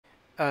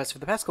So for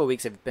the past couple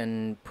weeks, I've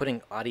been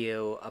putting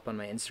audio up on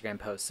my Instagram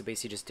posts. So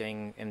basically just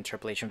doing an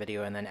interpolation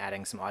video and then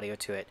adding some audio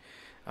to it.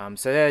 So I'm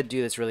going to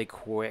do this really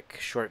quick,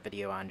 short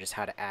video on just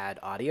how to add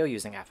audio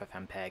using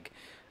ffmpeg.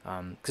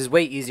 Because it's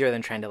way easier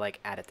than trying to like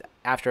add it to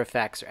After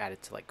Effects or add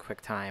it to like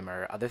QuickTime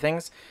or other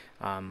things.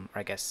 Or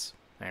I guess,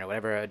 I don't know,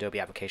 whatever Adobe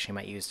application you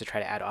might use to try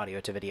to add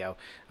audio to video.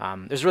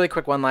 There's a really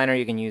quick one-liner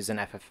you can use in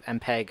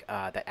ffmpeg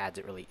that adds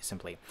it really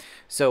simply.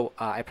 So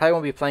I probably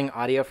won't be playing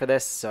audio for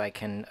this, so I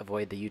can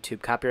avoid the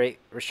YouTube copyright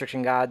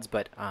restriction gods,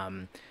 but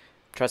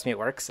trust me, it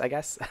works, I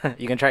guess.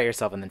 You can try it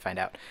yourself and then find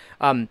out.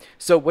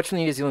 So what you'll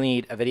need is you'll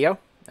need a video.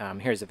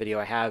 Here's a video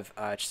I have,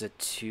 just a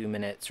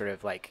 2-minute sort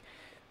of like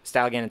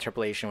StyleGAN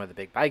interpolation with a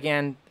big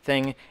ByGAN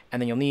thing,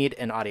 and then you'll need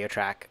an audio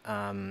track, like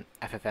an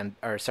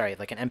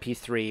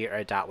MP3 or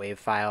a .wav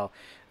file.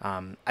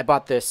 I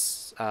bought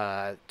this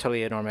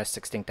Totally Enormous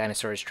Extinct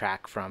Dinosaurs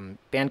track from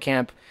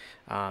Bandcamp.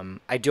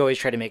 I do always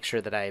try to make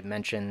sure that I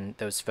mention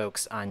those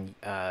folks on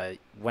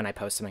when I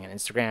post something on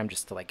Instagram,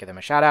 just to like give them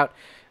a shout out,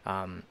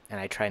 and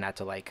I try not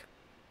to like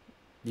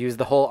use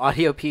the whole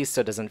audio piece so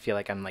it doesn't feel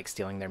like I'm like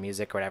stealing their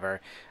music or whatever.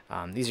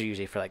 These are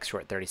usually for like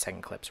short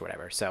 30-second clips or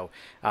whatever. So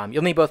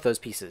you'll need both those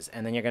pieces,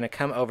 and then you're going to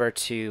come over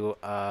to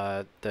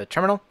the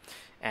terminal.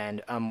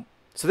 And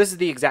so this is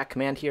the exact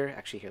command here.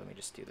 Actually, here, let me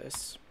just do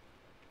this.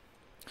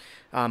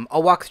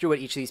 I'll walk through what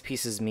each of these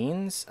pieces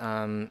means,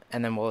 and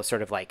then we'll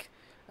sort of like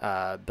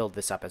build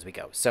this up as we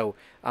go. So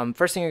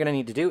first thing you're going to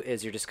need to do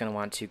is you're just going to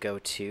want to go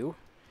to,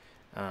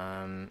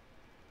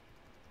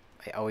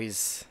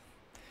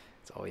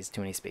 it's always too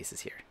many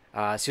spaces here.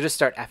 So you'll just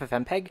start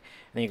ffmpeg, and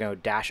then you're going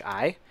to go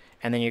 -I,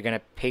 and then you're going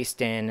to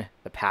paste in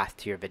the path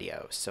to your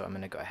video. So I'm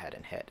going to go ahead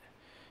and hit,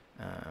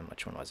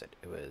 which one was it?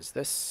 It was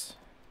this.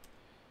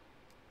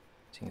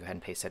 So you can go ahead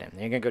and paste that in.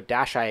 Then you're going to go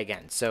 -I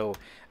again. So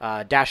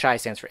 -I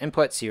stands for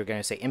input, so you're going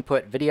to say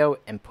input video,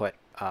 input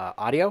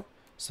audio.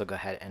 So go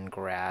ahead and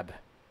grab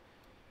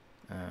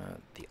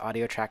the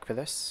audio track for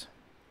this.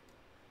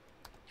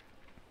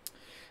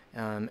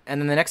 And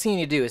then the next thing you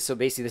need to do is, so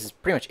basically this is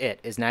pretty much it,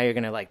 is now you're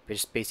going to like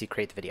just basically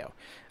create the video,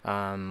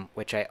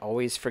 which I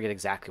always forget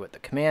exactly what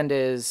the command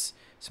is.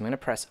 So I'm going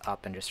to press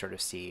up and just sort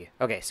of see.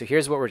 Okay, so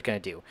here's what we're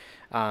going to do.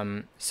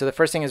 So the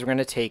first thing is we're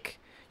going to take,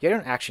 you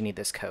don't actually need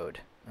this code,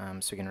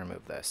 so we can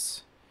remove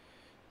this.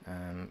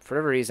 For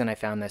whatever reason, I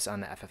found this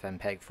on the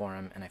ffmpeg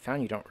forum, and I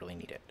found you don't really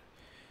need it.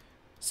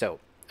 So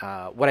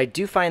what I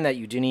do find that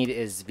you do need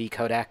is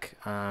vcodec,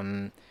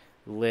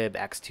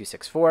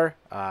 libx264,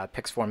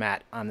 pix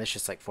format. This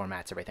just like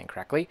formats everything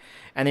correctly,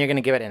 and then you're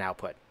going to give it an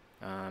output.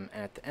 And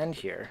at the end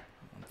here,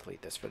 I'll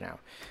delete this for now.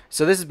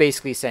 So this is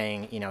basically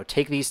saying, you know,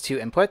 take these two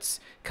inputs,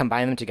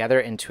 combine them together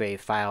into a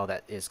file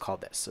that is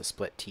called this, so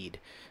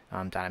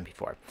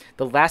split.td.mp4.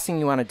 The last thing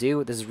you want to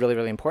do, this is really,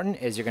 really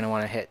important, is you're going to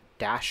want to hit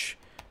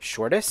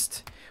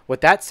 -shortest.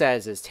 What that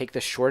says is take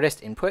the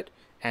shortest input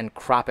and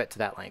crop it to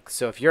that length.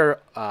 So if your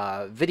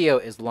video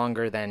is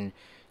longer than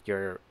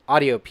your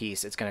audio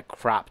piece, it's going to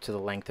crop to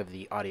the length of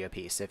the audio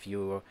piece. If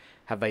you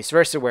have vice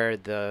versa, where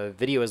the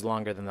video is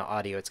longer than the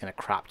audio, it's going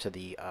to crop to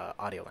the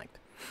audio length.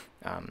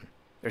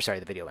 Or sorry,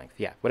 the video length.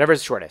 Yeah, whatever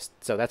is shortest.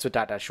 So that's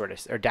what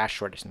 .shortest or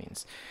 -shortest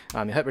means.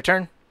 You hit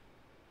return.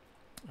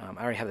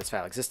 I already have this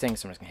file existing,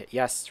 so I'm just going to hit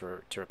yes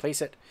to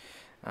replace it.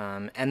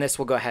 And this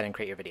will go ahead and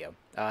create your video.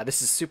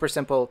 This is super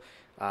simple.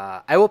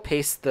 I will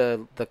paste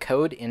the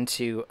code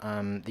into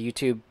the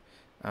YouTube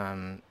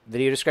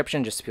video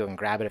description just so people can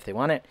grab it if they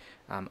want it.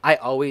 I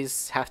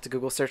always have to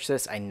Google search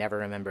this. I never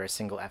remember a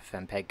single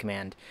ffmpeg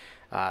command.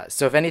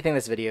 So if anything,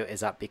 this video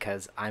is up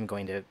because I'm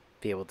going to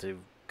be able to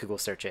Google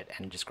search it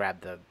and just grab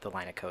the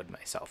line of code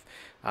myself.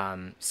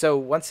 So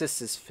once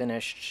this is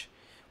finished,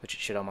 which it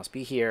should almost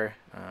be here,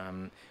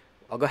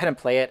 I'll go ahead and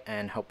play it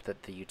and hope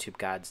that the YouTube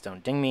gods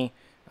don't ding me.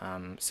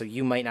 So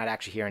you might not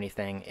actually hear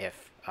anything if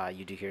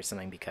you do hear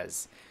something,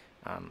 because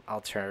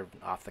I'll turn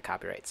off the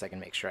copyright so I can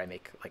make sure I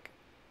make like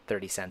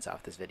 30 cents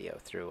off this video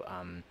through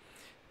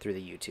through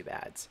the YouTube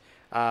ads.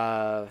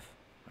 All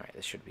right,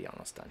 this should be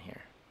almost done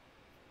here.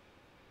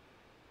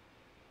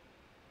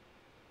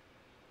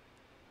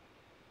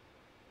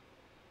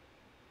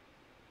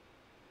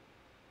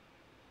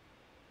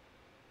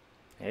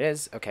 It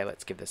is. Okay,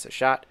 let's give this a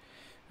shot.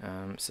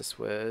 So this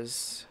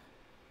was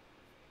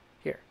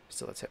here.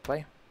 So let's hit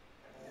play.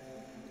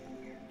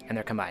 And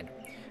they're combined.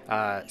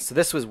 So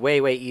this was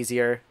way, way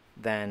easier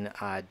than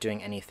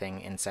doing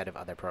anything inside of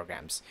other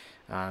programs.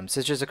 So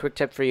it's just a quick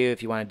tip for you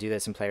if you want to do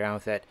this and play around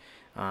with it.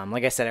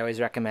 Like I said, I always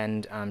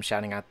recommend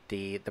shouting out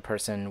the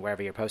person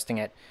wherever you're posting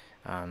it.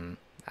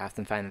 I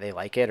often find that they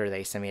like it, or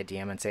they send me a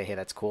DM and say, "Hey,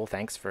 that's cool.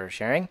 Thanks for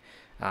sharing."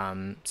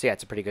 So yeah,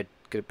 it's a pretty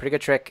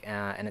good trick,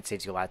 and it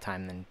saves you a lot of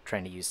time than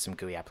trying to use some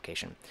GUI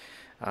application.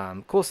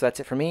 Cool. So that's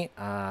it for me.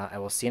 I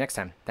will see you next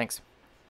time. Thanks.